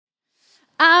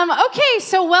Okay,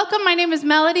 so welcome. My name is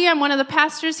Melody. I'm one of the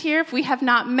pastors here, if we have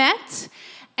not met.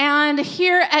 And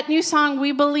here at New Song,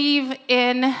 we believe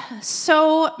in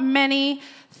so many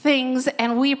things,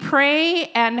 and we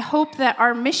pray and hope that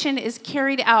our mission is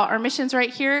carried out. Our mission's right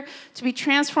here, to be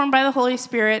transformed by the Holy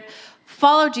Spirit,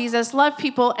 follow Jesus, love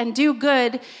people, and do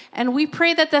good. And we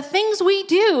pray that the things we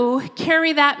do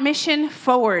carry that mission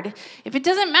forward. If it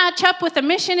doesn't match up with the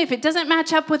mission, if it doesn't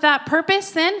match up with that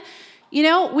purpose, then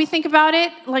we think about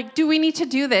it like, do we need to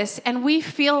do this? And we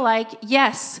feel like,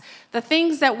 yes, the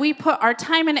things that we put our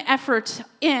time and effort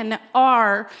in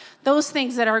are those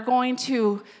things that are going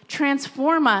to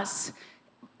transform us,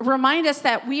 remind us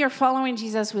that we are following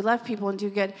Jesus, we love people and do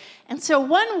good. And so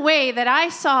one way that I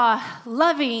saw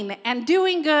loving and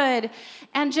doing good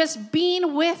and just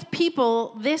being with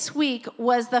people this week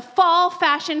was the fall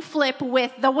fashion flip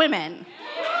with the women.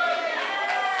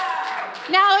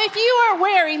 Now, if you are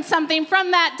wearing something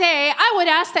from that day, I would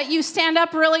ask that you stand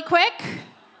up really quick.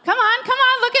 Come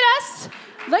on, look at us.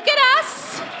 Look at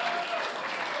us.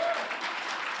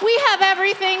 We have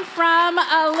everything from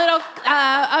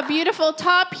a beautiful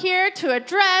top here to a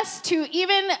dress to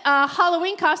even a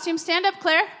Halloween costume. Stand up,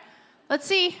 Claire. Let's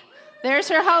see. There's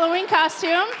her Halloween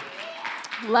costume.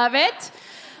 Love it.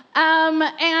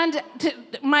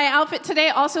 My outfit today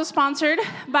also sponsored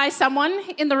by someone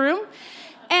in the room.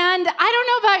 And I don't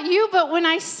know about you, but when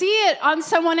I see it on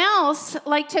someone else,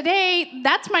 like today,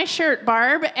 that's my shirt,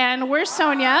 Barb, and where's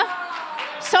Sonia?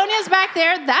 Sonia's back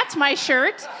there, that's my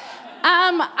shirt.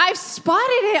 I've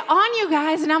spotted it on you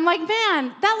guys, and I'm like,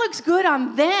 man, that looks good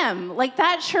on them. Like,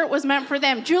 that shirt was meant for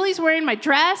them. Julie's wearing my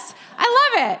dress.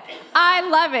 I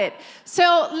love it.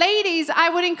 So, ladies, I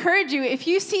would encourage you, if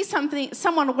you see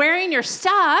someone wearing your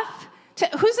stuff,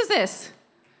 whose is this?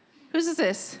 Whose is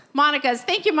this? Monica's.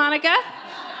 Thank you, Monica.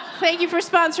 Thank you for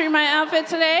sponsoring my outfit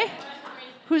today.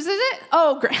 Whose is it?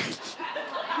 Oh, Grant.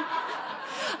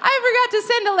 I forgot to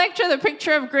send Electra the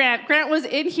picture of Grant. Grant was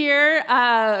in here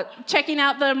checking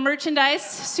out the merchandise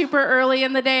super early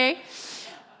in the day.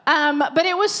 But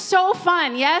it was so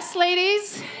fun. Yes,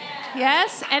 ladies?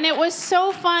 Yes? And it was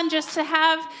so fun just to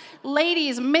have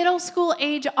ladies, middle school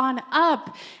age on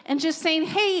up, and just saying,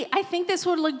 hey, I think this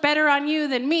would look better on you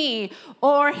than me.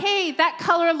 Or, hey, that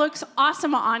color looks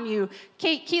awesome on you.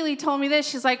 Kate Keeley told me this.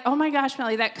 She's like, oh my gosh,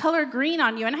 Melly, that color green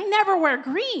on you. And I never wear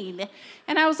green.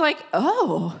 And I was like,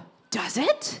 oh, does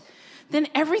it? Then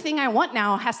everything I want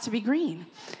now has to be green.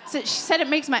 So she said it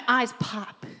makes my eyes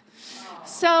pop.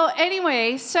 So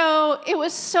anyway, it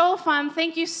was so fun.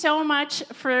 Thank you so much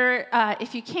for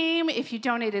if you came, if you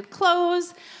donated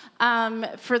clothes,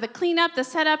 for the cleanup, the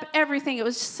setup, everything. It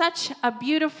was such a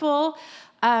beautiful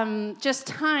just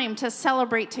time to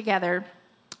celebrate together.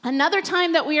 Another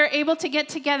time that we are able to get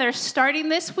together starting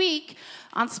this week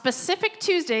on specific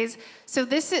Tuesdays. So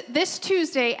this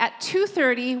Tuesday at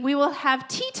 2:30, we will have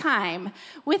tea time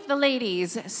with the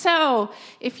ladies. So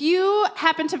if you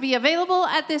happen to be available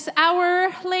at this hour,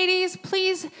 ladies,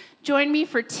 please join me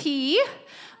for tea.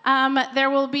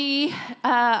 There will be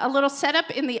a little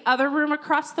setup in the other room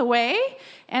across the way.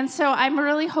 And so I'm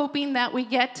really hoping that we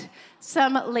get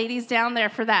some ladies down there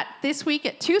for that this week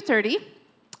at 2:30.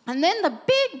 And then the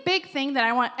big thing that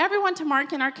I want everyone to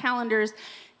mark in our calendars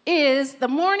is the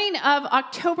morning of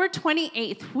October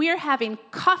 28th. We are having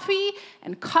coffee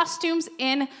and costumes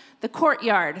in the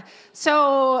courtyard.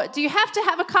 So do you have to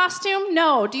have a costume?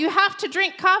 No. Do you have to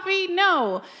drink coffee?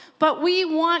 No. But we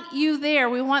want you there.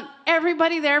 We want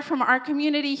everybody there from our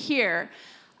community here.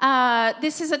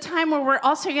 This is a time where we're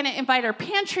also going to invite our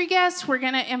pantry guests. We're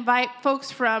going to invite folks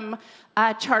from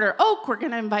Charter Oak. We're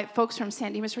going to invite folks from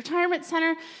San Dimas Retirement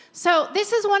Center. So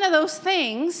this is one of those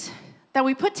things that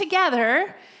we put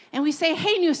together and we say,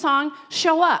 hey, New Song,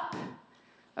 show up.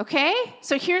 Okay?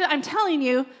 So here I'm telling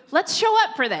you, let's show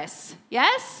up for this.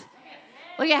 Yes?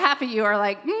 Look at half of you are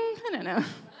like, I don't know.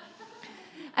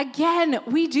 Again,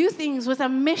 we do things with a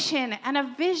mission and a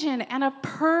vision and a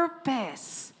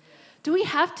purpose. Do we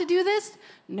have to do this?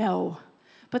 No.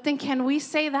 But then can we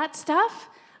say that stuff?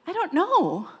 I don't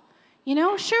know.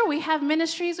 Sure, we have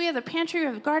ministries, we have the pantry, we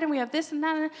have the garden, we have this and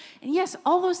that. And yes,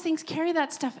 all those things carry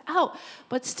that stuff out.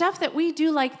 But stuff that we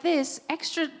do like this,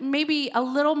 extra, maybe a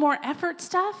little more effort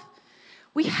stuff,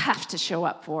 we have to show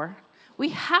up for. We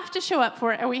have to show up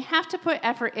for it, and we have to put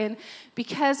effort in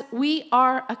because we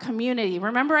are a community.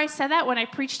 Remember I said that when I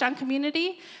preached on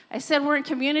community? I said we're in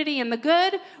community in the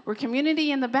good, we're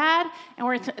community in the bad, and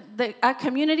we're a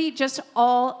community just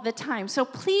all the time. So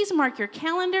please mark your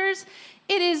calendars.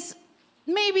 It is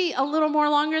maybe a little more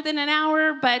longer than an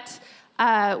hour, but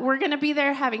we're going to be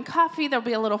there having coffee. There'll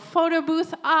be a little photo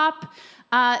booth up.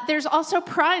 There's also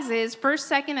prizes, first,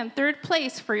 second, and third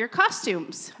place for your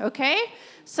costumes, okay?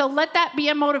 So let that be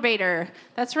a motivator.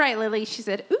 That's right, Lily. She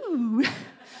said, ooh.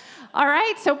 All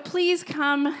right, so please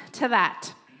come to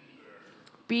that.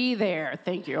 Be there.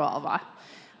 Thank you, Alva.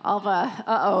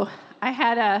 Alva, I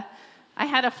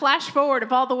had a flash forward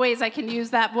of all the ways I can use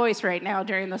that voice right now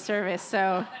during the service,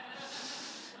 so.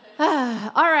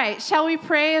 All right, shall we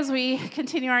pray as we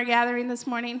continue our gathering this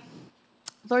morning?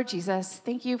 Lord Jesus,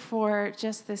 thank you for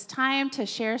just this time to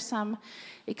share some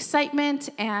excitement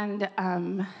and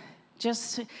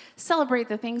just celebrate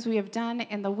the things we have done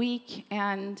in the week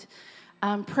and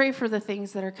pray for the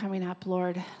things that are coming up,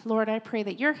 Lord. Lord, I pray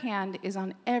that your hand is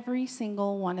on every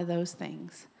single one of those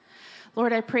things.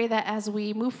 Lord, I pray that as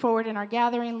we move forward in our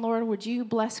gathering, Lord, would you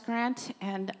bless Grant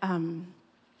and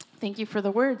thank you for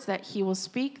the words that he will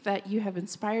speak, that you have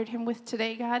inspired him with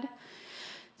today, God.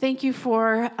 Thank you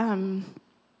for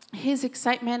his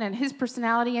excitement and his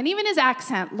personality and even his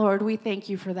accent, Lord. We thank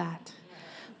you for that.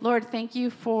 Lord, thank you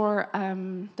for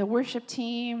the worship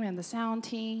team and the sound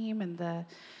team and the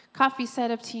coffee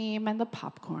setup team and the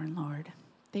popcorn, Lord.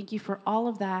 Thank you for all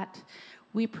of that.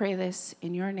 We pray this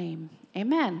in your name.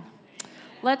 Amen.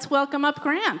 Let's welcome up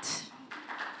Grant.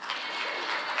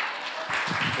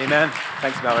 Amen.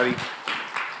 Thanks, Melody.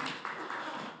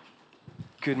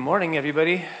 Good morning,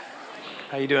 everybody.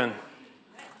 How you doing?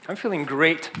 I'm feeling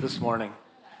great this morning.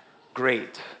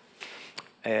 Great.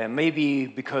 Maybe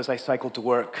because I cycled to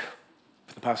work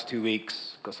for the past 2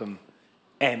 weeks. Got some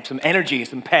energy,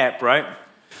 some pep, right?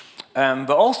 But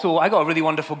also, I got a really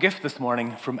wonderful gift this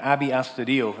morning from Abby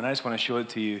Astadio, and I just want to show it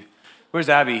to you. Where's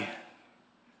Abby?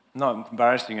 I'm not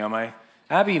embarrassing you, am I?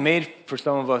 Abby made for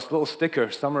some of us a little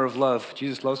sticker, Summer of Love.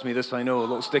 Jesus loves me, this I know, a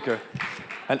little sticker.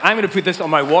 And I'm going to put this on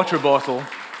my water bottle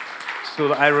so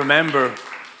that I remember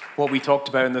what we talked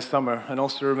about in the summer and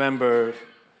also remember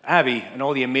Abby and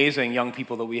all the amazing young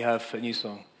people that we have at New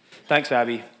Song. Thanks,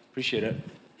 Abby. Appreciate it.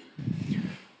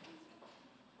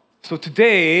 So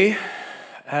today,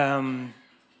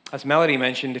 as Melody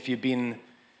mentioned, if you've been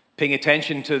paying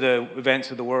attention to the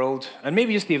events of the world, and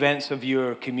maybe just the events of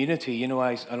your community. You know,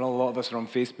 I know a lot of us are on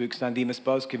Facebook, San Dimas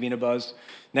Buzz, Covina Buzz,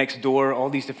 Next Door, all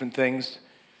these different things.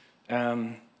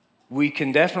 We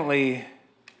can definitely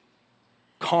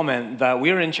comment that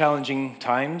we're in challenging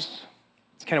times.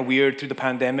 It's kind of weird through the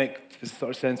pandemic, this sort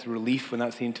of sense of relief when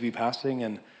that seemed to be passing.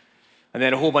 And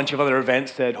then a whole bunch of other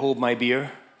events said, hold my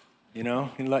beer, you know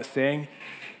that saying?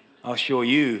 I'll show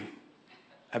you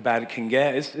how bad it can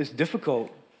get. It's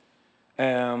difficult.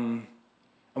 And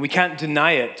we can't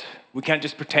deny it. We can't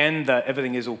just pretend that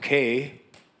everything is okay.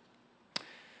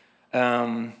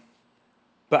 But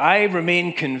I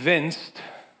remain convinced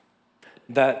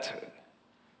that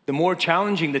the more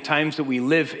challenging the times that we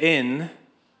live in,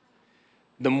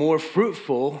 the more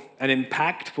fruitful and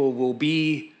impactful will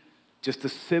be just the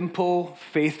simple,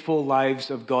 faithful lives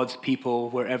of God's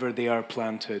people wherever they are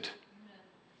planted.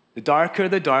 The darker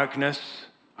the darkness,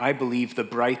 I believe the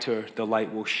brighter the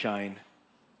light will shine.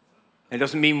 It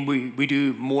doesn't mean we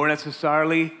do more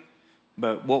necessarily,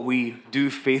 but what we do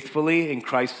faithfully in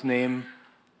Christ's name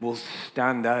will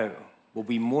stand out, will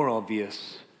be more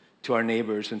obvious to our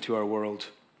neighbors and to our world.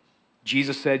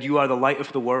 Jesus said, you are the light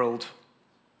of the world.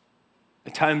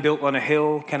 A town built on a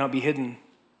hill cannot be hidden.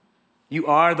 You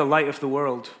are the light of the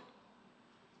world.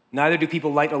 Neither do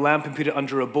people light a lamp and put it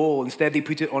under a bowl. Instead, they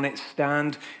put it on its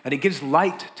stand, and it gives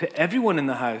light to everyone in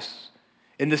the house.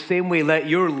 In the same way, let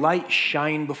your light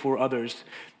shine before others,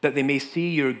 that they may see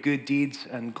your good deeds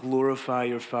and glorify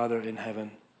your Father in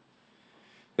heaven.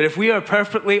 But if we are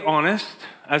perfectly honest,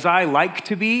 as I like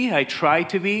to be, I try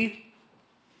to be,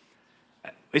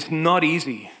 it's not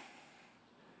easy.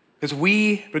 Because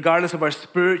we, regardless of our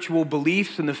spiritual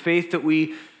beliefs and the faith that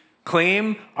we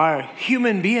claim, are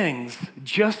human beings,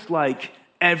 just like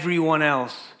everyone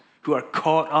else, who are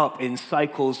caught up in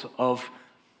cycles of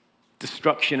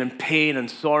destruction and pain and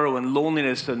sorrow and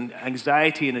loneliness and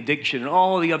anxiety and addiction and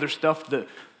all the other stuff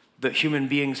that human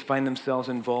beings find themselves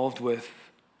involved with.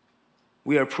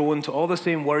 We are prone to all the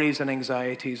same worries and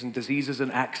anxieties and diseases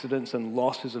and accidents and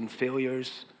losses and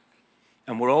failures.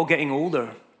 And we're all getting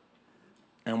older.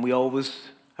 And we always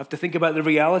have to think about the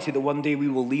reality that one day we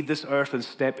will leave this earth and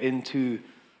step into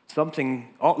something,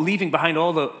 leaving behind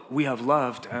all that we have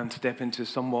loved and step into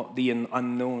somewhat the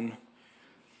unknown.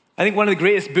 I think one of the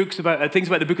greatest things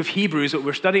about the book of Hebrews that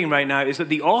we're studying right now is that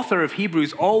the author of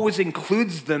Hebrews always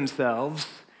includes themselves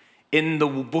in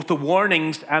both the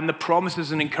warnings and the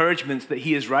promises and encouragements that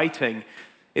he is writing.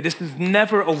 This is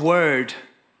never a word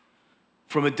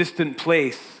from a distant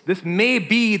place. This may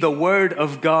be the word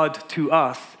of God to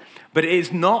us, but it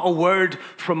is not a word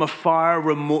from a far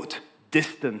remote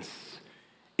distance.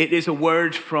 It is a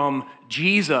word from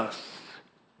Jesus,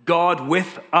 God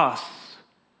with us,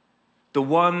 the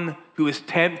one who is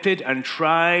tempted and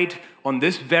tried on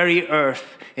this very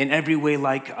earth in every way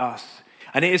like us.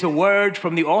 And it is a word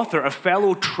from the author, a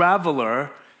fellow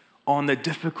traveler on the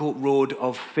difficult road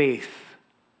of faith.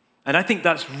 And I think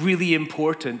that's really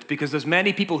important because there's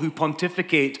many people who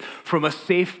pontificate from a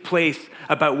safe place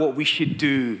about what we should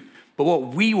do. But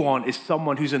what we want is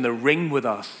someone who's in the ring with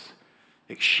us,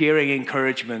 like sharing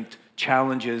encouragement,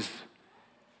 challenges,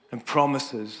 and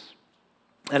promises.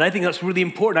 And I think that's really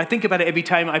important. I think about it every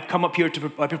time I come up here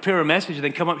I prepare a message and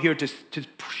then come up here to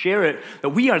share it, that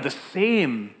we are the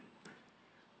same.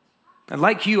 And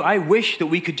like you, I wish that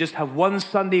we could just have one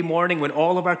Sunday morning when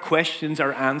all of our questions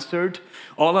are answered,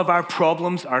 all of our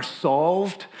problems are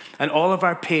solved, and all of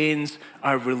our pains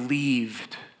are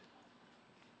relieved.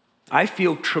 I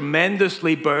feel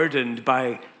tremendously burdened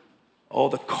by all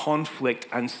the conflict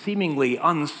and seemingly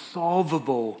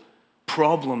unsolvable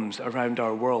problems around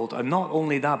our world. And not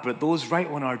only that, but those right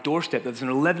on our doorstep. There's an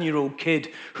 11-year-old kid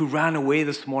who ran away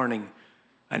this morning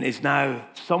and is now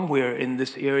somewhere in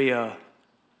this area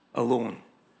alone.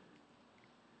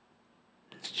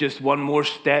 It's just one more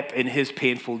step in his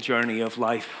painful journey of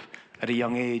life at a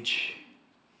young age.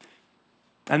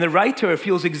 And the writer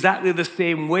feels exactly the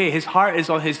same way. His heart is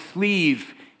on his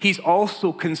sleeve. He's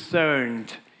also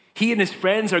concerned. He and his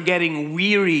friends are getting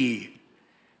weary.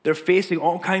 They're facing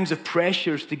all kinds of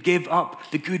pressures to give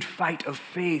up the good fight of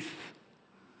faith.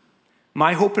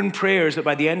 My hope and prayer is that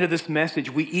by the end of this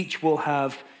message, we each will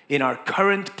have in our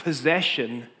current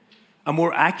possession a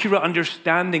more accurate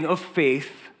understanding of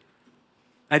faith,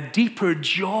 a deeper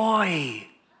joy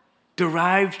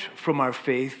derived from our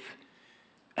faith,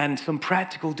 and some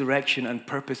practical direction and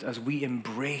purpose as we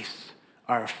embrace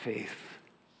our faith.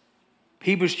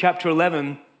 Hebrews chapter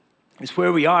 11 is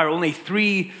where we are, only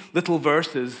 3 little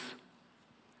verses,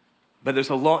 but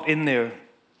there's a lot in there,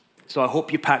 so I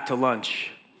hope you packed a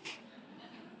lunch.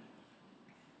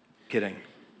 Kidding.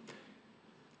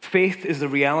 Faith is the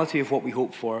reality of what we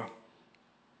hope for,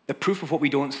 the proof of what we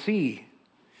don't see.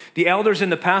 The elders in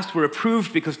the past were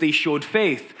approved because they showed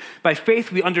faith. By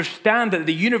faith, we understand that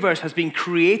the universe has been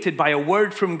created by a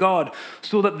word from God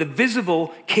so that the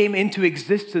visible came into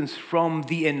existence from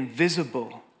the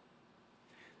invisible.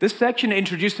 This section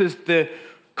introduces the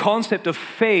concept of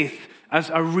faith as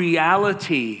a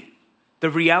reality,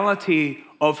 the reality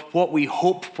of what we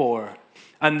hope for,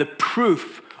 and the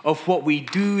proof of what we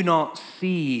do not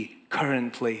see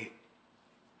currently.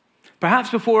 Perhaps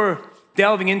before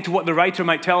delving into what the writer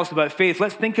might tell us about faith,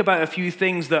 let's think about a few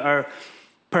things that are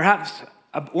perhaps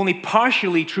only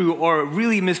partially true or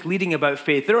really misleading about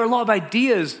faith. There are a lot of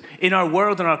ideas in our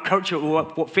world and our culture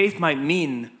of what faith might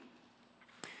mean.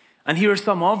 And here are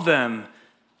some of them.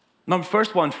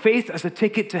 First one, faith as a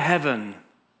ticket to heaven.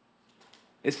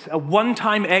 It's a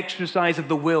one-time exercise of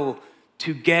the will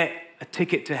to get a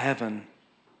ticket to heaven.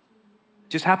 It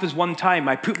just happens one time.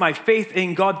 I put my faith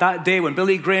in God that day when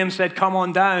Billy Graham said, "Come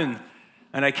on down."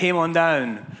 And I came on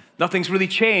down. Nothing's really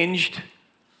changed,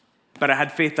 but I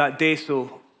had faith that day,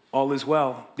 so all is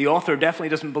well. The author definitely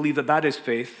doesn't believe that that is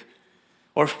faith.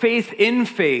 Or faith in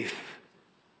faith.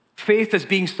 Faith as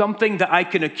being something that I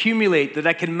can accumulate, that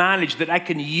I can manage, that I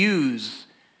can use.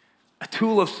 A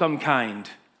tool of some kind.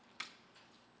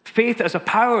 Faith as a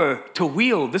power to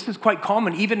wield. This is quite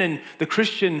common, even in the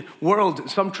Christian world,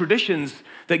 some traditions,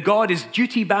 that God is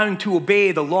duty-bound to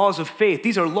obey the laws of faith.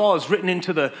 These are laws written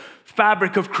into the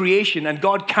fabric of creation, and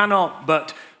God cannot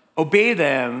but obey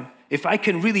them. If I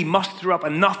can really muster up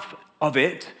enough of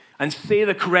it and say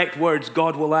the correct words,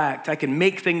 God will act. I can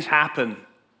make things happen.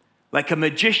 Like a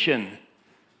magician.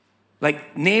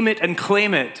 Like name it and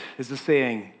claim it, is the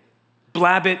saying.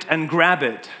 Blab it and grab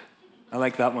it. I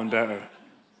like that one better.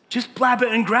 Just blab it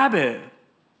and grab it.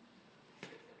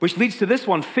 Which leads to this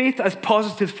one, faith as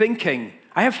positive thinking.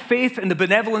 I have faith in the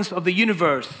benevolence of the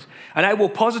universe, and I will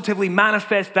positively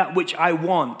manifest that which I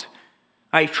want.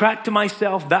 I attract to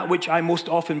myself that which I most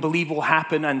often believe will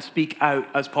happen and speak out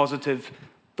as positive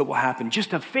that will happen.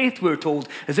 Just have faith, we're told,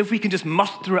 as if we can just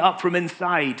muster it up from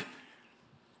inside,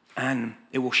 and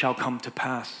it shall come to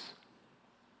pass.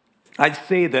 I'd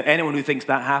say that anyone who thinks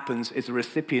that happens is a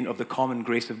recipient of the common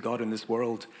grace of God in this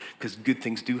world, because good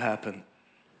things do happen.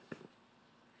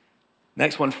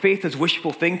 Next one, faith is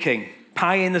wishful thinking,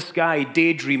 pie in the sky,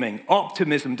 daydreaming,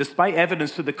 optimism, despite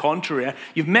evidence to the contrary.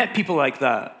 You've met people like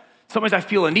that. Sometimes I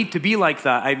feel a need to be like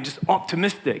that. I'm just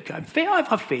optimistic. I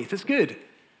have faith, it's good.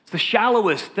 It's the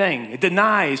shallowest thing. It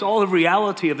denies all the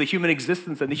reality of the human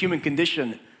existence and the human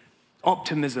condition.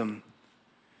 Optimism.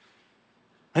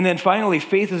 And then finally,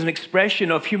 faith is an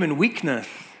expression of human weakness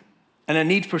and a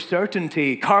need for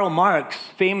certainty. Karl Marx,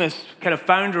 famous kind of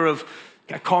founder of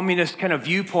a communist kind of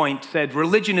viewpoint, said,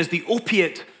 religion is the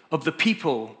opiate of the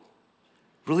people.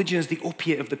 Religion is the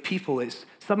opiate of the people. It's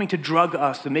something to drug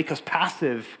us and make us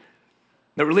passive.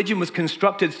 That religion was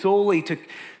constructed solely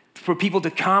for people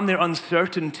to calm their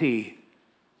uncertainty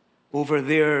over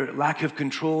their lack of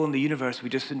control in the universe. We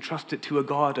just entrust it to a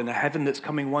God and a heaven that's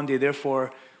coming one day.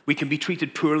 Therefore, we can be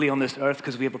treated poorly on this earth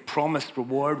because we have a promised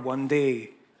reward one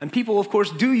day. And people, of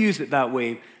course, do use it that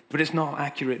way, but it's not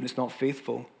accurate and it's not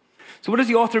faithful. So what does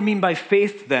the author mean by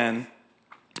faith then?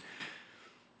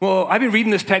 Well, I've been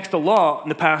reading this text a lot in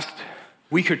the past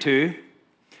week or two,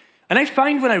 and I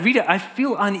find when I read it, I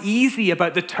feel uneasy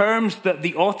about the terms that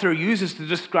the author uses to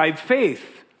describe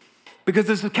faith, because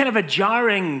there's a kind of a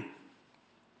jarring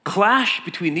clash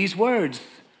between these words.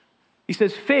 He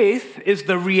says, faith is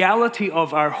the reality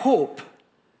of our hope.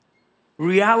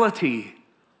 Reality,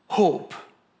 hope.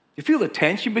 You feel the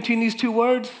tension between these two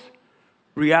words?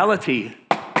 Reality,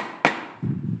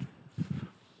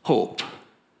 hope.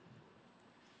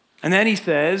 And then he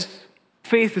says,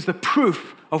 faith is the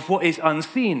proof of what is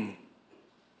unseen.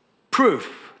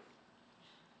 Proof,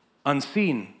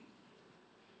 unseen.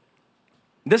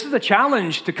 This is a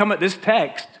challenge to come at this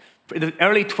text in the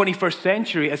early 21st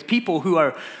century as people who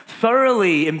are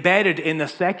thoroughly embedded in the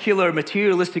secular,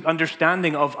 materialistic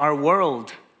understanding of our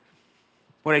world.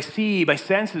 What I see, my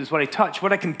senses, what I touch,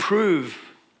 what I can prove.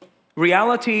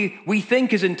 Reality, we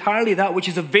think, is entirely that which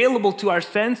is available to our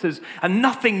senses and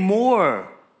nothing more.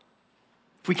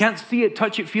 If we can't see it,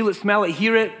 touch it, feel it, smell it,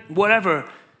 hear it, whatever,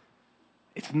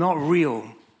 it's not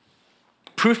real.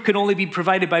 Proof can only be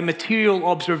provided by material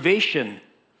observation,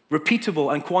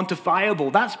 repeatable and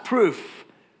quantifiable. That's proof.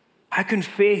 How can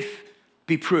faith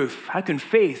be proof? How can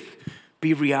faith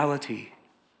be reality?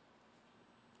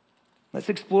 Let's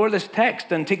explore this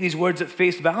text and take these words at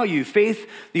face value. Faith,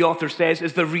 the author says,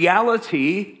 is the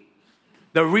reality,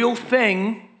 the real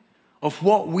thing of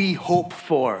what we hope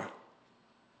for.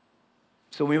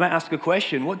 So we might ask a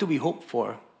question, what do we hope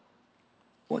for?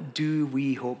 What do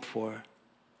we hope for?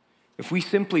 If we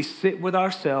simply sit with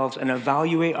ourselves and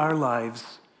evaluate our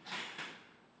lives,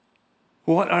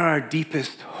 what are our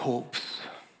deepest hopes?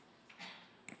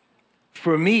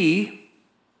 For me,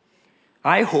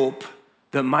 I hope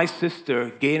that my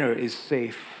sister Gaynor is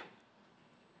safe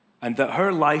and that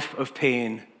her life of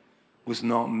pain was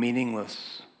not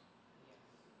meaningless.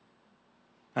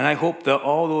 And I hope that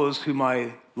all those whom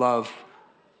I love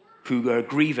who are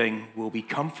grieving will be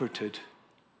comforted.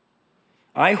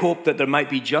 I hope that there might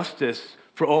be justice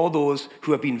for all those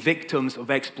who have been victims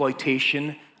of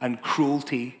exploitation and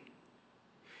cruelty.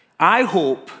 I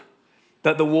hope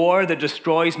that the war that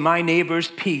destroys my neighbor's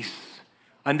peace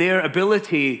and their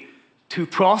ability to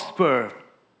prosper,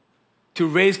 to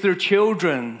raise their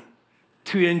children,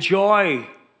 to enjoy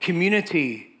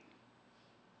community,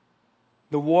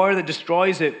 the war that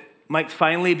destroys it might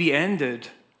finally be ended.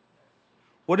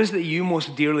 What is it that you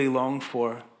most dearly long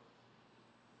for?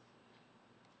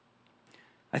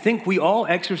 I think we all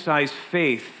exercise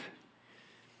faith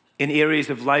in areas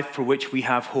of life for which we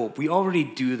have hope. We already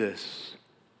do this.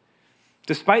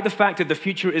 Despite the fact that the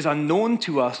future is unknown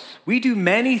to us, we do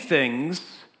many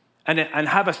things and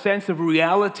have a sense of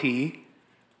reality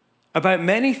about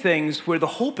many things where the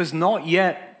hope has not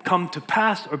yet come to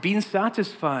pass or been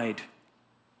satisfied.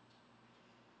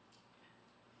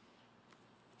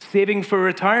 Saving for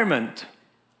retirement.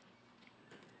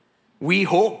 We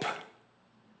hope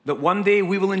that one day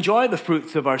we will enjoy the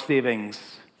fruits of our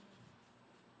savings.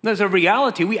 There's a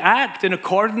reality. We act in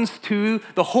accordance to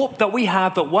the hope that we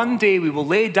have that one day we will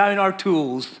lay down our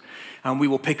tools and we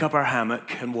will pick up our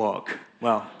hammock and walk.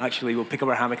 Well, actually, we'll pick up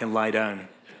our hammock and lie down.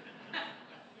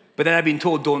 But then I've been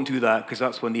told don't do that because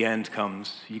that's when the end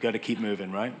comes. You got to keep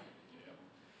moving, right?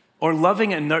 Or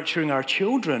loving and nurturing our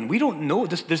children. We don't know.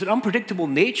 There's an unpredictable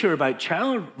nature about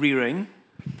child rearing,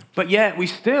 but yet we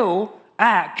still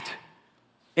act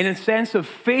in a sense of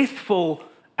faithful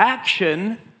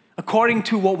action according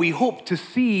to what we hope to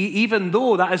see, even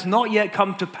though that has not yet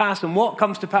come to pass, and what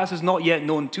comes to pass is not yet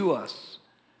known to us.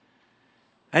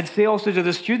 I'd say also to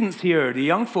the students here, the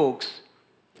young folks,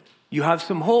 you have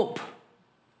some hope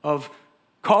of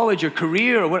college or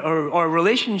career or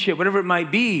relationship, whatever it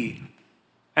might be.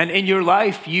 And in your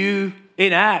life, you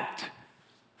enact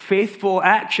faithful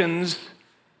actions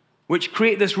which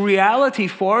create this reality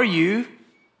for you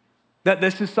that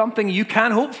this is something you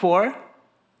can hope for,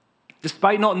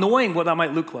 despite not knowing what that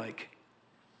might look like.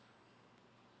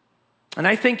 And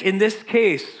I think in this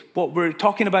case, what we're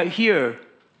talking about here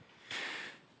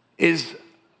is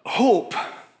hope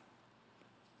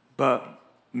but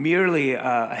merely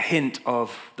a hint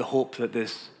of the hope that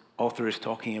this author is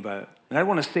talking about. And I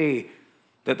want to say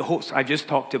that the hopes I just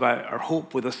talked about are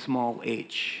hope with a small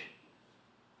h.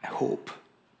 I hope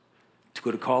to go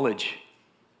to college.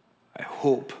 I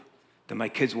hope that my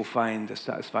kids will find a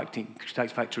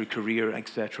satisfactory career,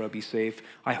 etc., be safe.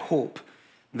 I hope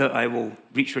that I will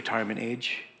reach retirement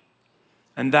age.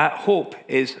 And that hope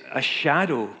is a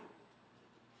shadow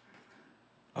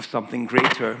of something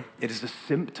greater. It is a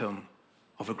symptom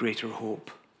of a greater hope.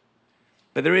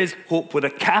 But there is hope with a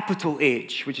capital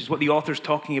H, which is what the author's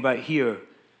talking about here,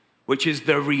 which is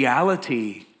the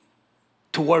reality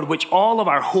toward which all of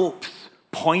our hopes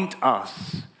point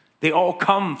us. They all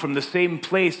come from the same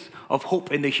place of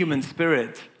hope in the human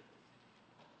spirit.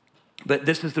 But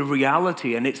this is the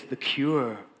reality, and it's the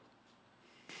cure.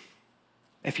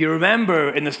 If you remember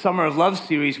in the Summer of Love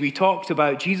series, we talked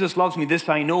about Jesus loves me, this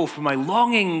I know, for my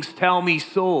longings tell me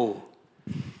so.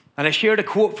 And I shared a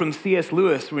quote from C.S.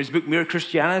 Lewis from his book Mere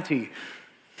Christianity,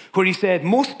 where he said,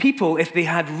 most people, if they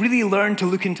had really learned to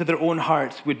look into their own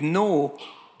hearts, would know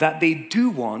that they do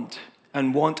want,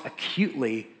 and want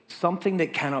acutely, something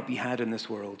that cannot be had in this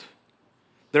world.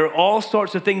 There are all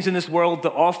sorts of things in this world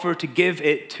that offer to give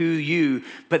it to you,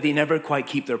 but they never quite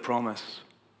keep their promise.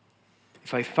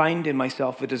 If I find in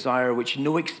myself a desire which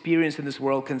no experience in this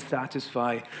world can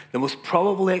satisfy, the most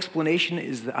probable explanation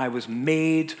is that I was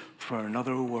made for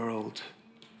another world.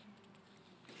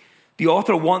 The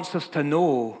author wants us to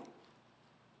know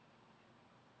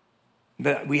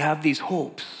that we have these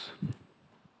hopes,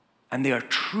 and they are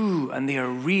true, and they are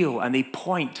real, and they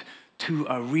point to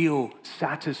a real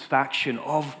satisfaction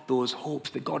of those hopes,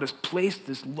 that God has placed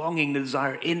this longing,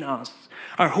 desire in us.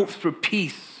 Our hopes for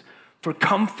peace, for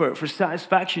comfort, for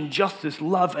satisfaction, justice,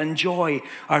 love, and joy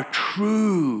are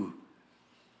true.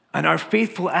 And our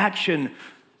faithful action,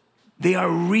 they are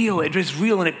real. It is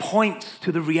real, and it points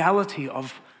to the reality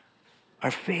of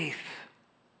our faith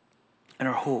and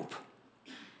our hope.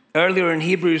 Earlier in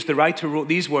Hebrews, the writer wrote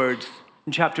these words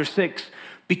in chapter 6,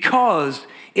 because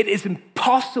it is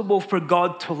impossible for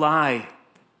God to lie.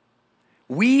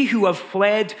 We who have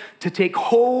fled to take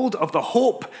hold of the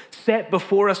hope set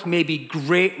before us may be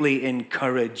greatly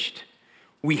encouraged.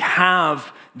 We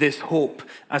have this hope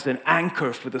as an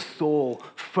anchor for the soul,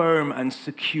 firm and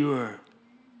secure.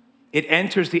 It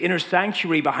enters the inner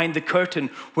sanctuary behind the curtain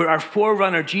where our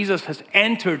forerunner Jesus has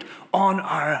entered on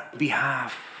our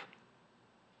behalf.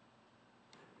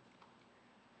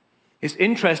 It's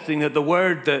interesting that the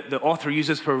word that the author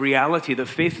uses for reality, that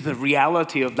faith is the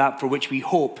reality of that for which we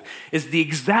hope, is the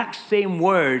exact same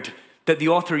word that the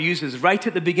author uses right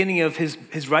at the beginning of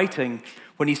his writing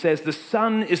when he says, the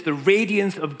Son is the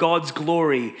radiance of God's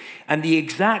glory, and the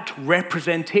exact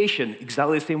representation,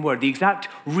 exactly the same word, the exact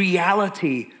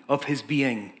reality of his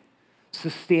being,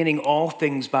 sustaining all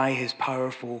things by his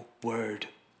powerful word.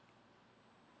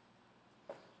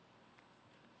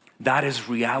 That is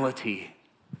reality.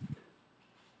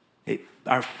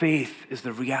 Our faith is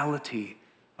the reality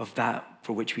of that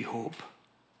for which we hope.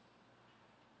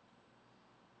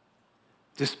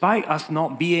 Despite us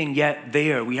not being yet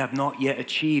there, we have not yet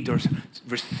achieved or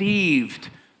received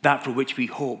that for which we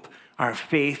hope. Our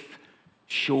faith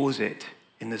shows it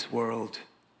in this world.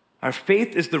 Our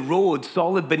faith is the road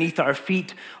solid beneath our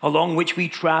feet along which we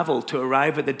travel to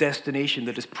arrive at the destination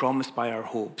that is promised by our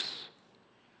hopes.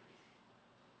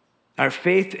 Our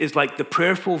faith is like the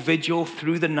prayerful vigil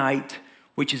through the night,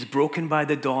 which is broken by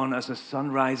the dawn as the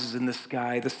sun rises in the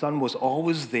sky. The sun was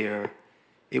always there.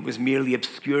 It was merely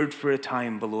obscured for a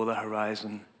time below the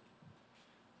horizon.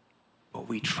 But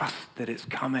we trust that it's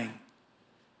coming.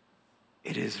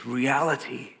 It is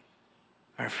reality.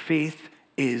 Our faith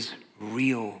is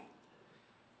real.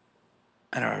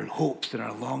 And our hopes and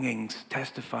our longings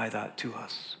testify that to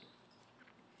us.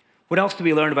 What else do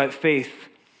we learn about faith?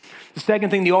 The second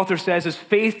thing the author says is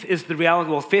faith is the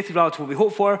reality. Well, faith is the reality of what we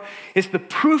hope for. It's the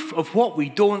proof of what we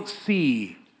don't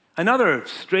see. Another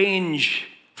strange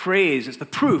phrase. It's the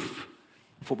proof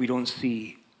of what we don't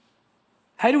see.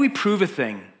 How do we prove a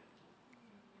thing?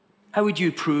 How would you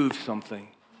prove something?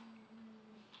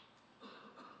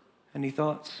 Any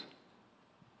thoughts?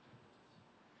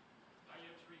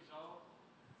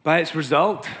 By its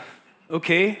result.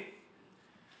 Okay.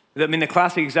 I mean, the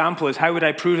classic example is, how would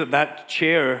I prove that that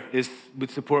chair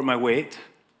would support my weight?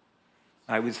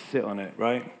 I would sit on it,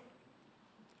 right?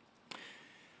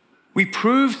 We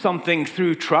prove something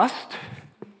through trust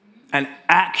and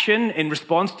action in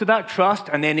response to that trust,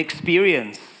 and then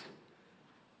experience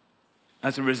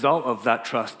as a result of that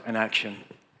trust and action.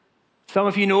 Some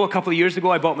of you know a couple of years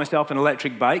ago, I bought myself an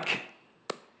electric bike.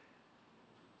 I'm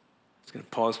just going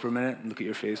to pause for a minute and look at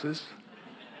your faces.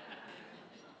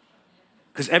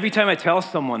 Because every time I tell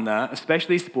someone that,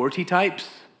 especially sporty types,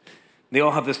 they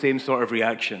all have the same sort of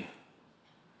reaction.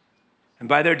 And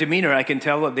by their demeanor, I can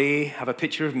tell that they have a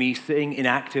picture of me sitting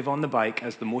inactive on the bike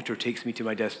as the motor takes me to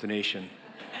my destination,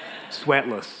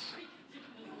 sweatless.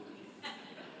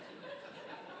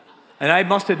 And I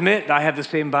must admit, I have the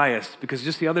same bias, because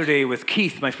just the other day with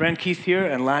Keith, my friend Keith here,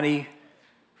 and Lanny,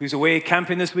 who's away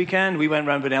camping this weekend, we went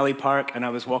around Benelli Park, and I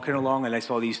was walking along, and I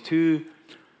saw these two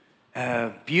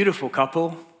beautiful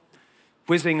couple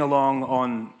whizzing along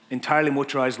on entirely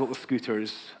motorized little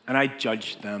scooters, and I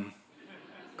judged them,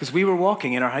 because we were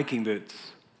walking in our hiking boots.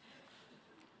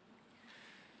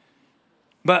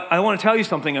 But I want to tell you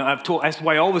something that's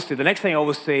why I always say, the next thing I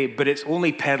always say, but it's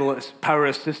only pedal, it's power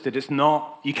assisted, it's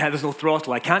not, there's no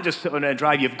throttle. I can't just sit on it and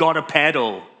drive, you've got to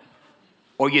pedal,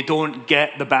 or you don't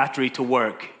get the battery to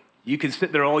work. You can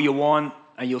sit there all you want,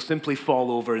 and you'll simply fall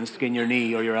over and skin your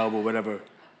knee or your elbow, whatever.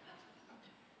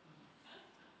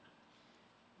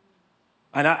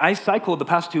 And I cycled the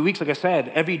past 2 weeks, like I said,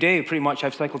 every day pretty much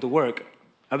I've cycled to work.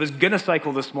 I was going to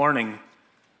cycle this morning,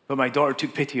 but my daughter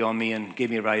took pity on me and gave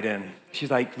me a ride in. She's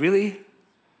like, really?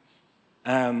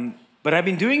 But I've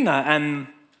been doing that, and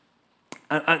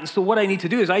so what I need to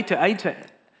do is I need to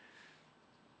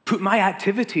put my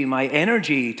activity, my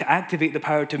energy to activate the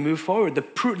power to move forward.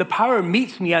 The power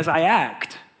meets me as I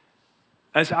act.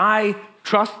 As I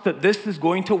trust that this is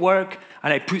going to work,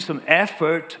 and I put some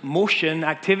effort, motion,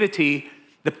 activity,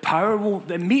 the power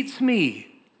that meets me.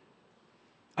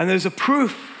 And there's a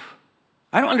proof.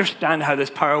 I don't understand how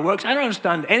this power works. I don't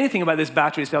understand anything about this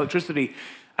battery, this electricity.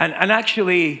 And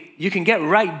actually, you can get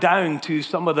right down to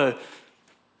some of the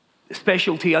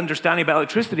specialty understanding about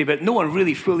electricity, but no one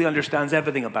really fully understands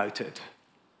everything about it.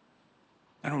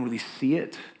 I don't really see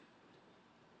it.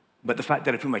 But the fact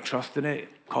that I put my trust in it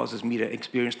causes me to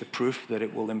experience the proof that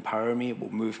it will empower me, it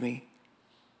will move me.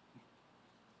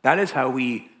 That is how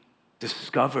we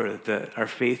discover that our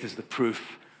faith is the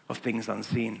proof of things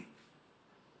unseen.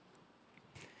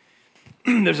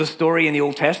 There's a story in the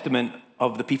Old Testament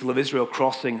of the people of Israel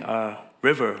crossing a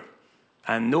river.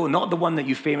 And no, not the one that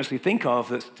you famously think of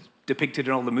that's depicted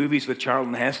in all the movies with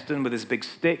Charlton Heston with his big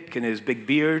stick and his big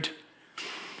beard.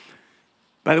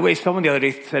 By the way, someone the other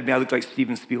day said to me I looked like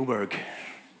Steven Spielberg.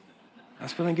 I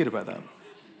was feeling good about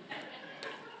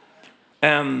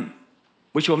that.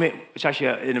 Which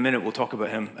actually in a minute we'll talk about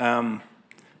him.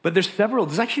 But there's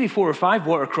actually 4 or 5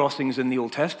 water crossings in the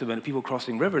Old Testament, people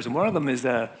crossing rivers, and one of them is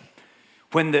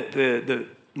when the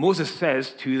Moses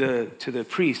says to the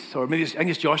priests, or maybe I think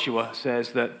it's Joshua,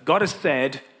 says that God has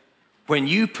said, when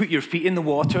you put your feet in the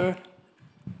water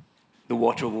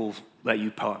will let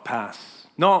you pass.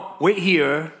 Not wait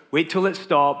here, wait till it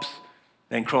stops,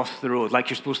 then cross the road, like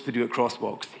you're supposed to do at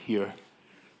crosswalks here.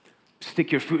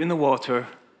 Stick your foot in the water,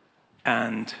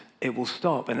 and it will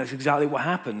stop. And that's exactly what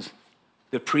happens.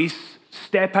 The priests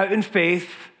step out in faith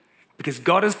because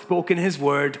God has spoken his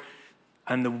word,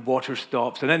 and the water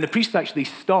stops. And then the priests actually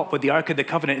stop with the Ark of the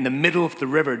Covenant in the middle of the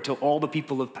river until all the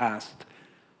people have passed.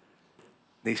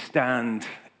 They stand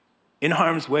in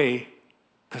harm's way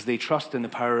because they trust in the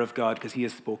power of God because he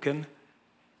has spoken,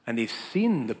 and they've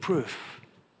seen the proof.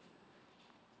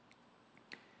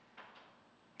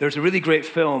 There's a really great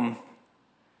film.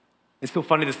 It's so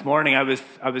funny. This morning I was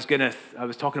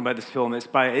talking about this film. It's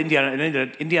by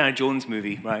an Indiana Jones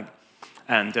movie, right?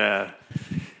 And so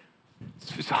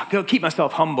I'll keep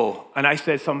myself humble. And I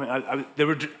said something. They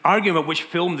were arguing about which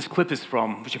film this clip is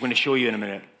from, which I'm going to show you in a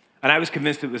minute. And I was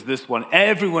convinced it was this one.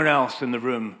 Everyone else in the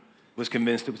room was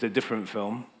convinced it was a different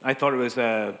film. I thought it was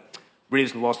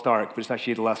Raiders of the Lost Ark, but it's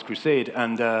actually The Last Crusade.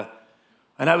 And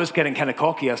I was getting kind of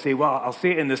cocky. I say, well, I'll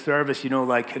say it in the service,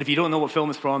 like, if you don't know what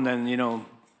film it's from, then,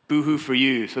 boo-hoo for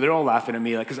you. So they're all laughing at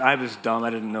me, because I was dumb, I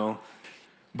didn't know.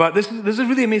 But this is a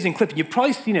really amazing clip. You've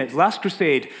probably seen it, Last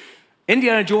Crusade.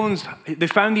 Indiana Jones, they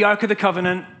found the Ark of the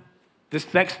Covenant.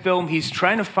 This next film, he's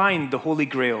trying to find the Holy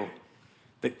Grail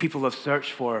that people have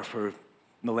searched for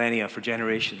millennia, for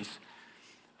generations.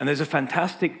 And there's a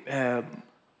fantastic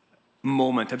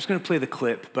moment. I'm just going to play the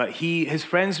clip, but his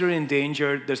friends are in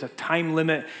danger. There's a time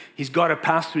limit. He's got to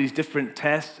pass through these different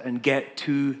tests and get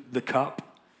to the cup.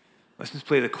 Let's just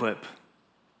play the clip.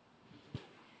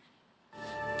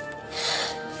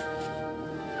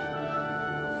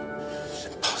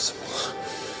 Impossible.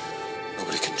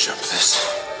 Nobody can jump this.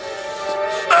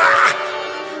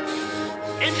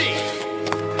 Indy!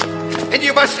 Indy,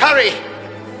 you must hurry!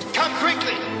 Come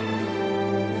quickly!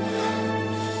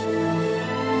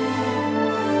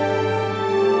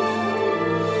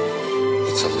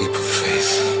 It's a leap of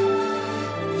faith.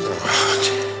 Throw out.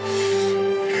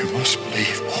 You must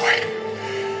believe, boy.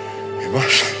 You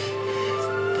must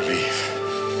believe.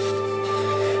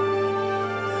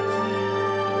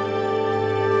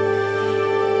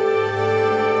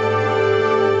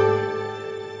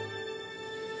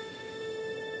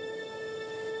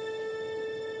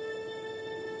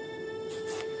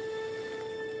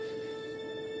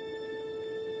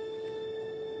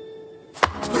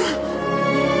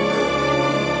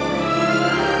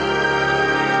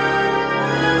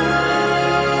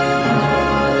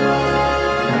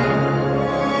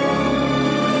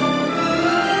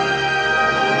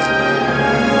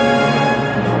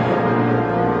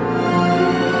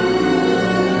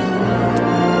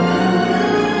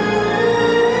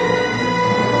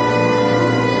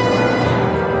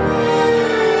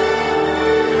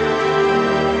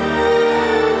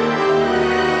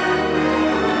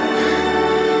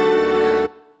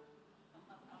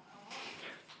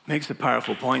 Makes a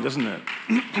powerful point, doesn't it?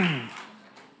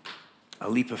 A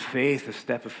leap of faith, a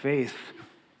step of faith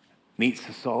meets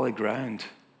the solid ground.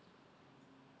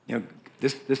 You know,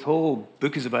 this whole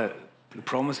book is about the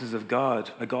promises of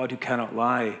God, a God who cannot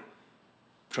lie.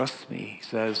 Trust me, he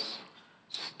says,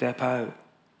 step out.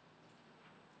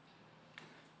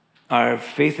 Our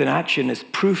faith in action is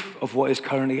proof of what is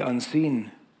currently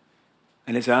unseen.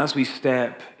 And it's as we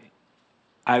step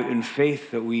out in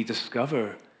faith that we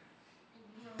discover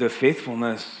the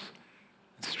faithfulness,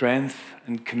 strength,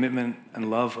 and commitment and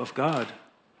love of God.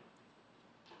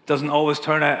 It doesn't always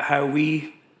turn out how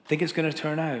we think it's going to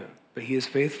turn out, but he is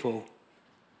faithful.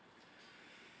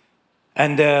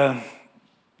 And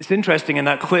it's interesting in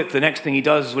that clip, the next thing he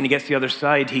does is when he gets to the other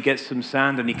side, he gets some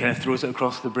sand and he kind of throws it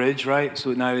across the bridge, right? So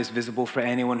it now is visible for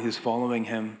anyone who's following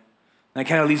him. And that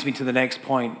kind of leads me to the next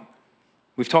point.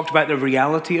 We've talked about the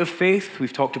reality of faith.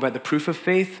 We've talked about the proof of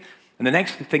faith. And the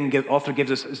next thing the author gives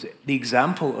us is the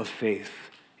example of faith.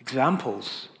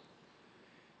 Examples.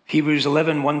 Hebrews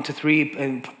 11, 1-3,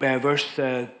 and verse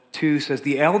 2 says,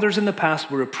 the elders in the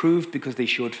past were approved because they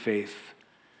showed faith.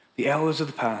 The elders of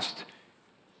the past.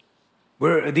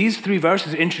 These three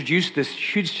verses introduce this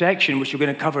huge section, which we're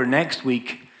going to cover next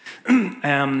week,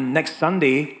 next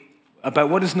Sunday,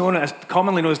 about what is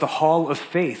commonly known as the Hall of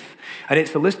Faith. And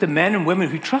it's a list of men and women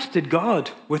who trusted God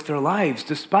with their lives,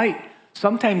 despite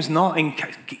sometimes not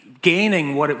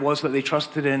gaining what it was that they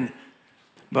trusted in,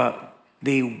 but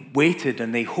they waited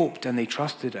and they hoped and they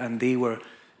trusted, and they were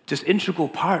just integral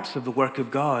parts of the work of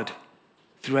God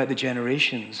throughout the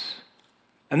generations.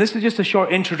 And this is just a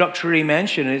short introductory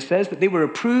mention, and it says that they were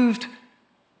approved.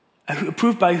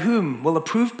 Approved by whom? Well,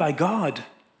 approved by God.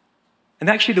 And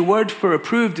actually the word for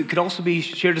approved, it could also be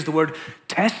shared as the word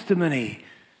testimony,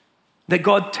 that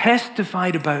God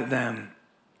testified about them.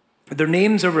 Their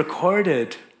names are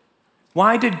recorded.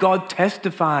 Why did God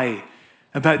testify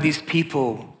about these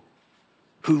people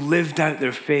who lived out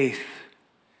their faith?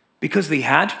 Because they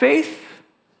had faith?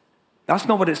 That's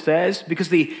not what it says. Because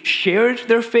they shared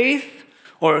their faith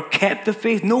or kept the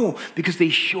faith? No, because they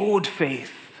showed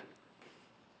faith.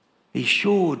 They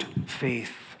showed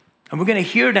faith. And we're going to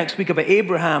hear next week about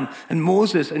Abraham and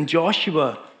Moses and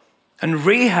Joshua and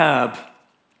Rahab,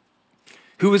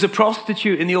 who was a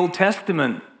prostitute in the Old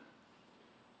Testament.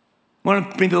 One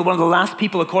of the last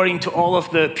people, according to all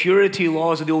of the purity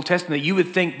laws of the Old Testament, you would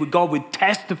think God would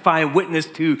testify and witness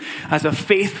to as a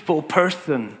faithful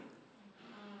person.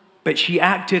 But she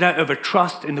acted out of a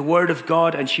trust in the Word of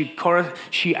God, and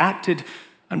she acted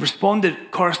and responded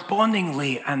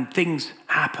correspondingly, and things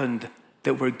happened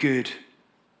that were good.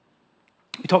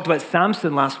 We talked about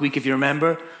Samson last week, if you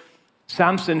remember.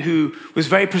 Samson, who was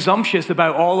very presumptuous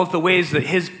about all of the ways that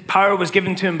his power was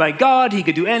given to him by God. He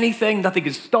could do anything. Nothing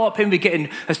could stop him. He'd get in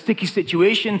a sticky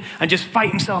situation and just fight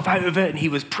himself out of it. And he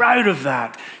was proud of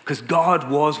that because God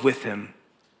was with him.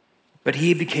 But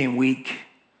he became weak.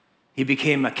 He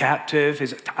became a captive.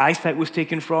 His eyesight was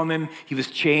taken from him. He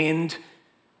was chained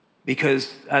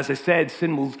because, as I said,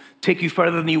 sin will take you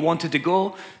further than you wanted to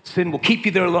go. Sin will keep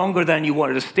you there longer than you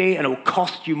wanted to stay, and it will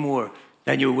cost you more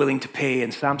than you were willing to pay.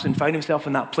 And Samson found himself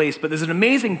in that place. But there's an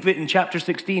amazing bit in chapter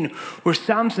 16 where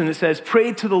Samson, it says,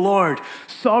 prayed to the Lord,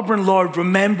 sovereign Lord,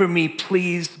 remember me,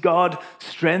 please. God,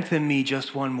 strengthen me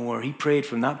just one more. He prayed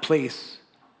from that place.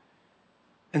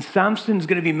 And Samson is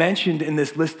going to be mentioned in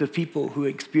this list of people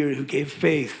who gave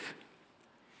faith.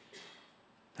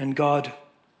 And God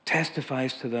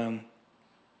testifies to them.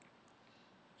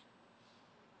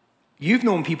 You've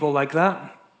known people like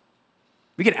that.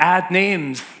 We could add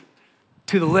names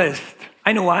to the list.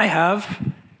 I know I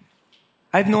have.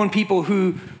 I've known people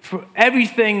who, for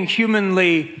everything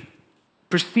humanly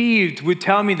perceived, would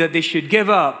tell me that they should give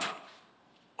up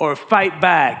or fight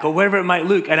back or whatever it might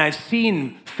look. And I've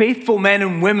seen faithful men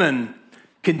and women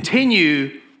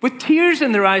continue with tears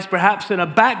in their eyes, perhaps, and a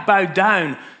back bowed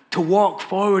down, to walk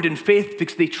forward in faith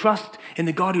because they trust in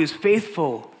the God who is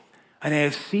faithful. And I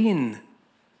have seen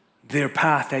their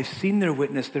path. I've seen their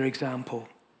witness, their example.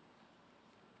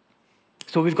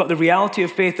 So we've got the reality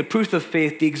of faith, the proof of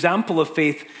faith, the example of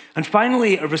faith, and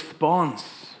finally a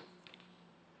response.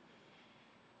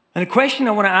 And a question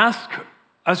I want to ask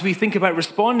as we think about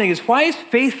responding is, why is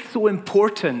faith so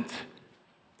important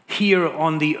here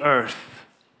on the earth?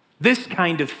 This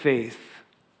kind of faith.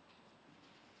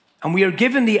 And we are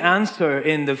given the answer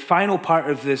in the final part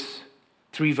of this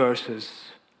 3 verses.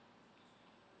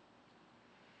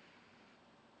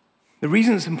 The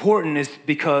reason it's important is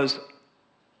because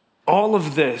all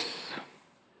of this,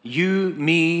 you,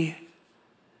 me,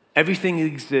 everything that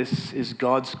exists is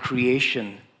God's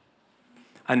creation.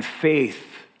 And faith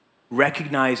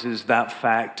recognizes that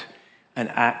fact and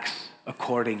acts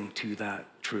according to that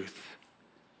truth.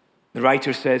 The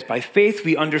writer says, by faith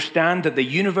we understand that the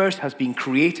universe has been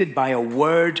created by a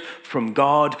word from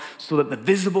God, so that the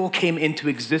visible came into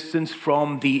existence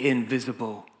from the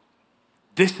invisible.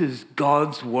 This is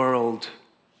God's world.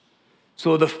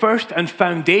 So the first and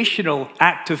foundational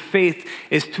act of faith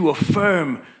is to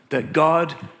affirm that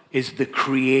God is the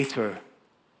creator.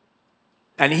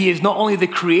 And he is not only the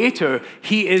creator,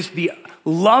 he is the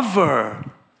lover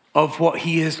of what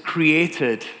he has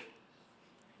created.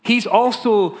 He's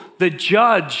also the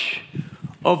judge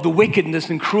of the wickedness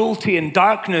and cruelty and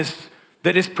darkness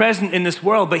that is present in this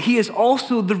world, but he is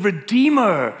also the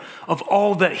redeemer of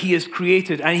all that he has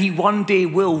created, and he one day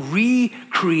will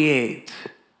recreate.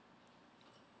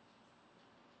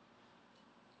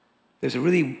 There's a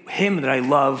really hymn that I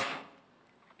love,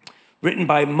 written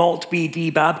by Maltby D.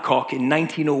 Babcock in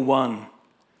 1901,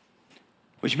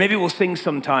 which maybe we'll sing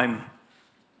sometime.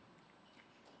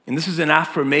 And this is an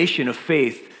affirmation of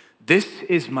faith. This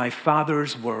is my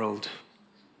Father's world.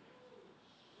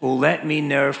 Oh, let me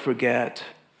ne'er forget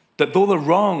that though the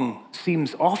wrong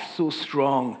seems oft so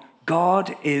strong,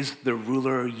 God is the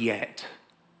ruler yet.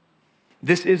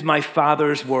 This is my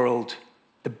Father's world.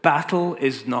 The battle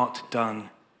is not done.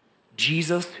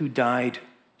 Jesus who died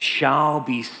shall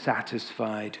be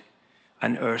satisfied,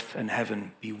 and earth and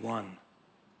heaven be one.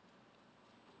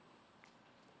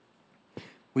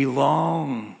 We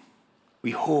long,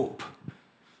 we hope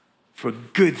for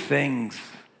good things.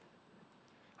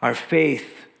 Our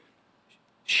faith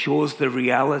shows the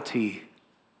reality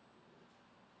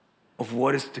of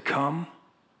what is to come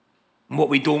and what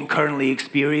we don't currently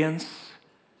experience.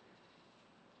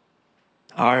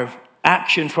 Our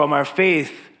action from our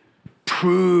faith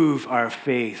prove our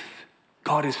faith.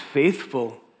 God is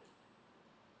faithful.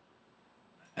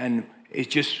 And it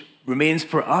just remains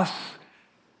for us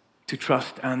to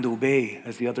trust and obey,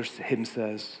 as the other hymn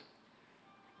says.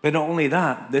 But not only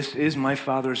that, this is my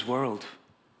Father's world.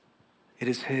 It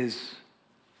is his.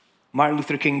 Martin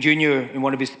Luther King Jr., in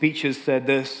one of his speeches, said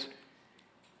this: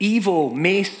 evil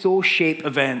may so shape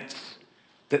events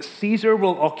that Caesar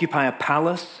will occupy a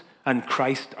palace and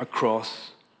Christ a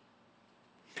cross.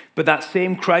 But that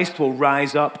same Christ will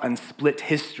rise up and split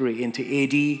history into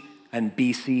AD and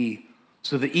BC,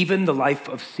 so that even the life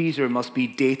of Caesar must be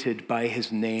dated by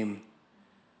his name.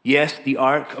 Yes, the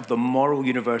arc of the moral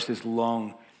universe is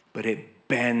long, but it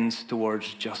bends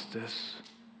towards justice.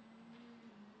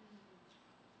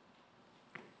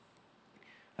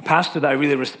 A pastor that I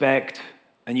really respect,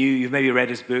 and you've maybe read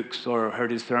his books or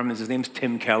heard his sermons, his name's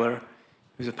Tim Keller.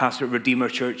 He was a pastor at Redeemer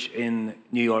Church in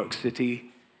New York City.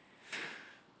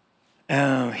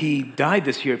 He died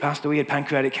this year, passed away, he had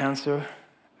pancreatic cancer.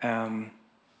 One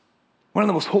of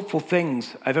the most hopeful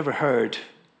things I've ever heard,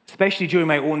 especially during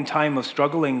my own time of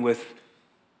struggling with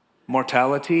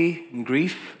mortality and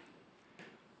grief.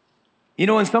 You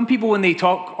know, and some people, when they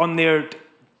talk on their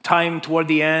time toward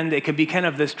the end, it can be kind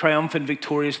of this triumphant,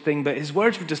 victorious thing, but his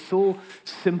words were just so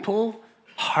simple,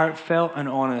 heartfelt, and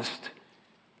honest.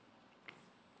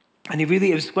 And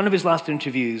it was one of his last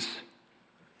interviews.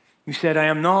 He said, I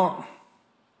am not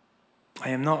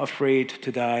afraid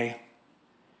to die.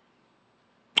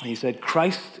 And he said,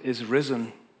 Christ is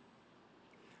risen,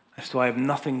 so I have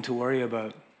nothing to worry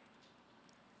about.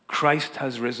 Christ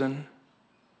has risen.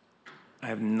 I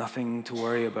have nothing to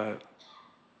worry about.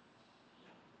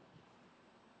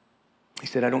 He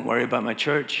said, I don't worry about my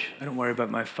church. I don't worry about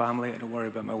my family. I don't worry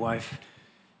about my wife.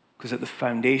 Because at the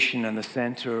foundation and the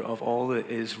center of all that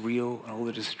is real and all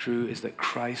that is true is that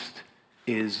Christ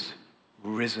is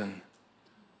risen.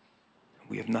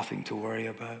 We have nothing to worry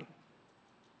about.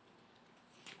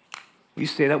 Will you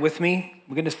say that with me?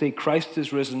 We're going to say, Christ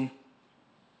is risen.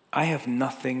 I have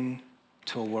nothing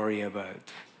to worry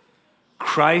about.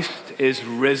 Christ is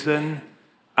risen.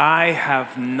 I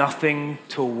have nothing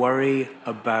to worry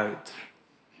about.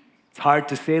 It's hard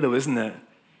to say though, isn't it?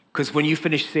 Because when you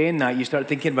finish saying that, you start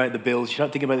thinking about the bills. You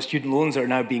start thinking about the student loans that are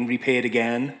now being repaid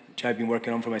again, which I've been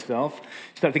working on for myself.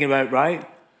 You start thinking about, right?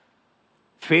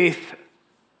 Faith,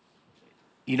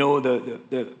 you know,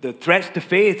 the threats to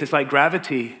faith is like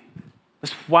gravity.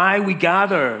 That's why we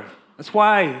gather. That's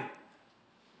why.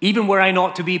 Even were I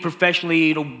not to be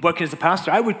professionally, working as a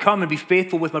pastor, I would come and be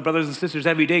faithful with my brothers and sisters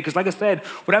every day. Because like I said,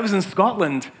 when I was in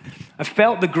Scotland, I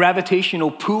felt the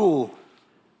gravitational pull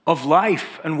of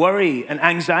life and worry and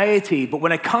anxiety. But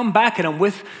when I come back and I'm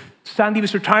with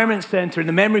Sandy's Retirement Center in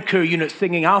the memory care unit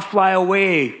singing, I'll fly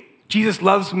away, Jesus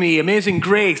loves me, amazing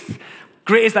grace,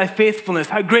 great is thy faithfulness,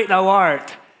 how great thou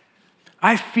art.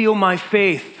 I feel my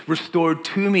faith restored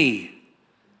to me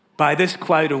by this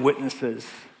cloud of witnesses.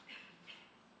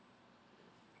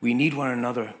 We need one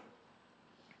another.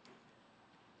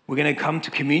 We're going to come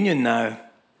to communion now.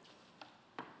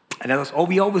 And that's all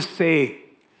we always say,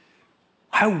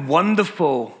 how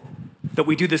wonderful that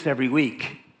we do this every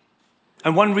week.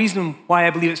 And one reason why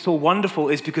I believe it's so wonderful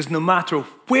is because no matter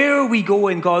where we go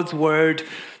in God's word,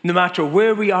 no matter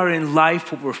where we are in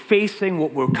life, what we're facing,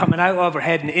 what we're coming out of or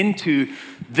heading into,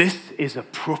 this is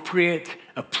appropriate,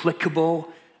 applicable,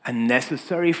 and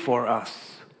necessary for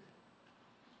us.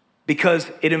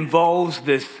 Because it involves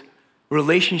this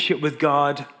relationship with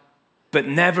God, but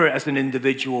never as an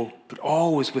individual, but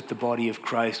always with the body of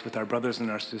Christ, with our brothers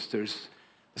and our sisters.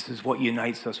 This is what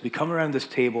unites us. We come around this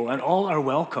table and all are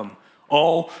welcome.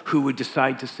 All who would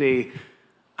decide to say,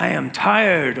 I am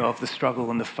tired of the struggle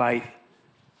and the fight.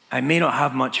 I may not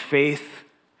have much faith,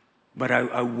 but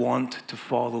I want to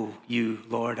follow you,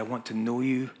 Lord. I want to know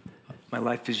you. My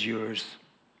life is yours.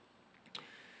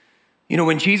 You know,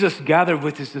 when Jesus gathered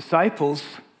with his disciples,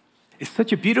 it's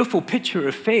such a beautiful picture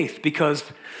of faith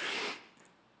because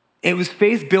it was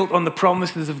faith built on the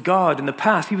promises of God in the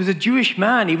past. He was a Jewish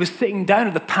man. He was sitting down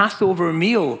at the Passover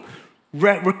meal,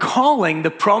 recalling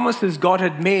the promises God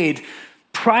had made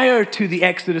prior to the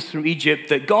Exodus from Egypt,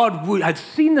 that God had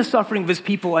seen the suffering of his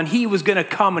people and he was going to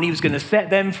come and he was going to set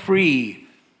them free.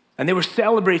 And they were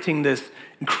celebrating this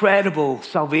incredible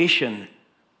salvation.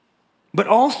 But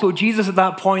also Jesus at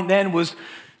that point then was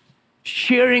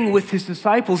sharing with his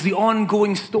disciples the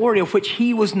ongoing story of which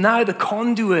he was now the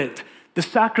conduit, the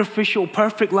sacrificial,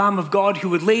 perfect Lamb of God who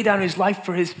would lay down his life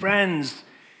for his friends.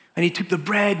 And he took the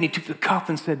bread and he took the cup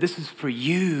and said, this is for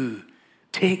you.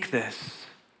 Take this.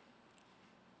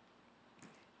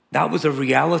 That was a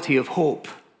reality of hope.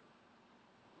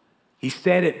 He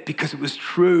said it because it was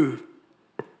true.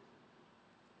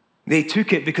 They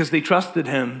took it because they trusted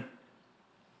him.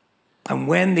 And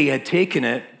when they had taken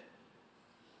it,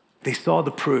 they saw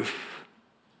the proof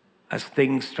as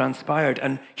things transpired.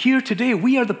 And here today,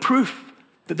 we are the proof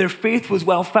that their faith was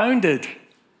well-founded.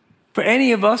 For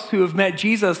any of us who have met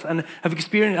Jesus and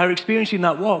are experiencing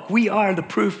that walk, we are the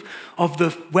proof of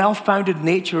the well-founded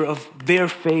nature of their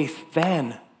faith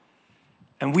then.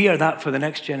 And we are that for the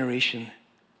next generation.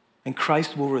 And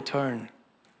Christ will return.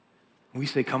 We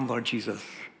say, come, Lord Jesus.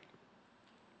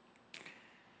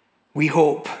 We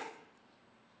hope.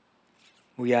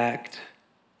 We act.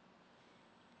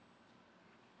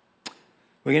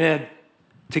 We're going to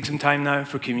take some time now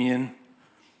for communion.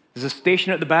 There's a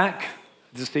station at the back.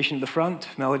 There's a station at the front.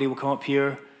 Melody will come up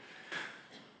here.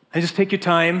 And just take your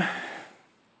time.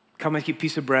 Come and keep a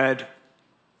piece of bread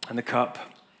and the cup.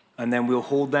 And then we'll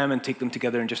hold them and take them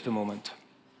together in just a moment.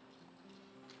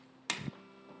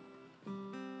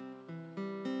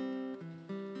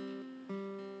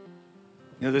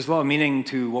 You know, there's a lot of meaning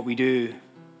to what we do,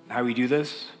 how we do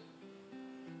this.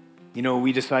 You know,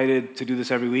 we decided to do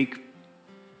this every week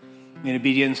in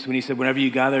obedience when he said, whenever you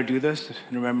gather, do this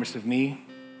in remembrance of me.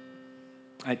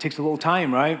 It takes a little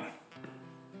time, right?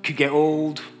 Could get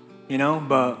old, you know,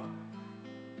 but,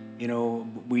 you know,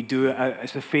 we do it.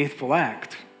 It's a faithful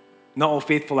act. Not all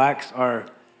faithful acts are,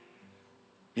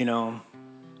 you know,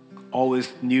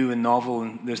 always new and novel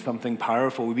and there's something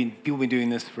powerful. People have been doing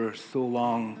this for so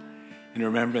long in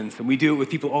remembrance. And we do it with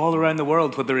people all around the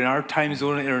world, whether in our time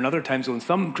zone or another time zone.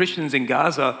 Some Christians in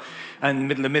Gaza and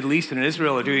the Middle East and in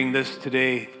Israel are doing this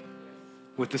today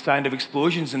with the sound of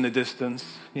explosions in the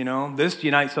distance. You know, this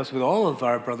unites us with all of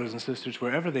our brothers and sisters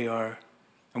wherever they are.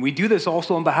 And we do this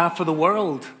also on behalf of the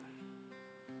world.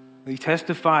 We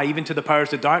testify even to the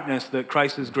powers of darkness that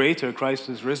Christ is greater, Christ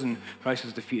is risen, Christ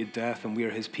has defeated death, and we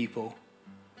are his people.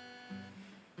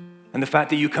 And the fact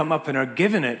that you come up and are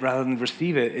given it rather than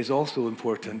receive it is also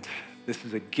important. This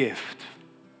is a gift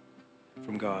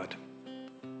from God.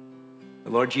 The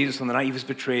Lord Jesus, on the night he was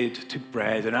betrayed, took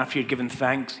bread, and after he had given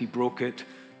thanks, he broke it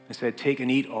and said, take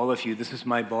and eat, all of you. This is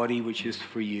my body, which is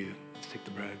for you. Let's take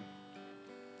the bread.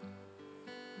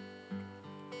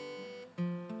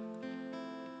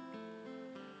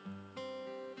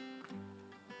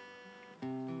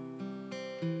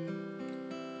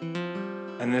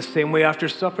 And in the same way, after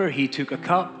supper, he took a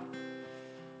cup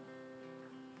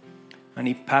and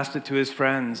he passed it to his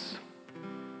friends.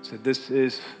 He said, this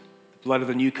is blood of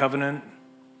the new covenant,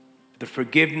 the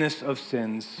forgiveness of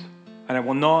sins. And I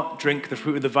will not drink the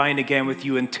fruit of the vine again with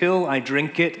you until I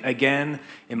drink it again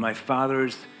in my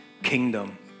Father's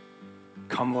kingdom.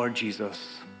 Come, Lord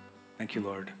Jesus. Thank you,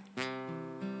 Lord.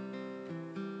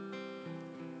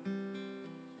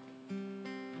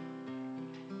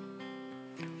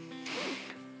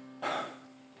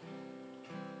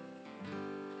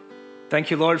 Thank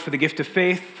you, Lord, for the gift of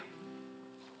faith.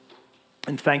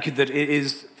 And thank you that it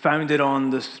is founded on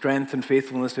the strength and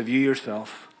faithfulness of you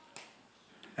yourself.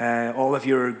 All of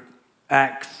your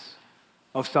acts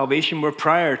of salvation were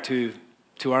prior to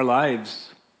our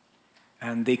lives,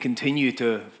 and they continue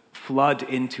to flood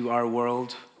into our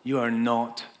world. You are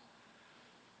not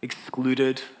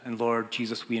excluded, and Lord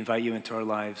Jesus, we invite you into our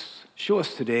lives. Show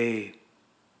us today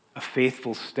a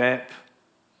faithful step.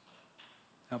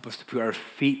 Help us to put our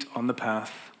feet on the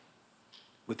path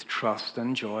with trust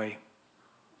and joy.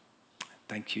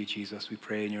 Thank you, Jesus. We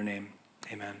pray in your name.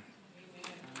 Amen.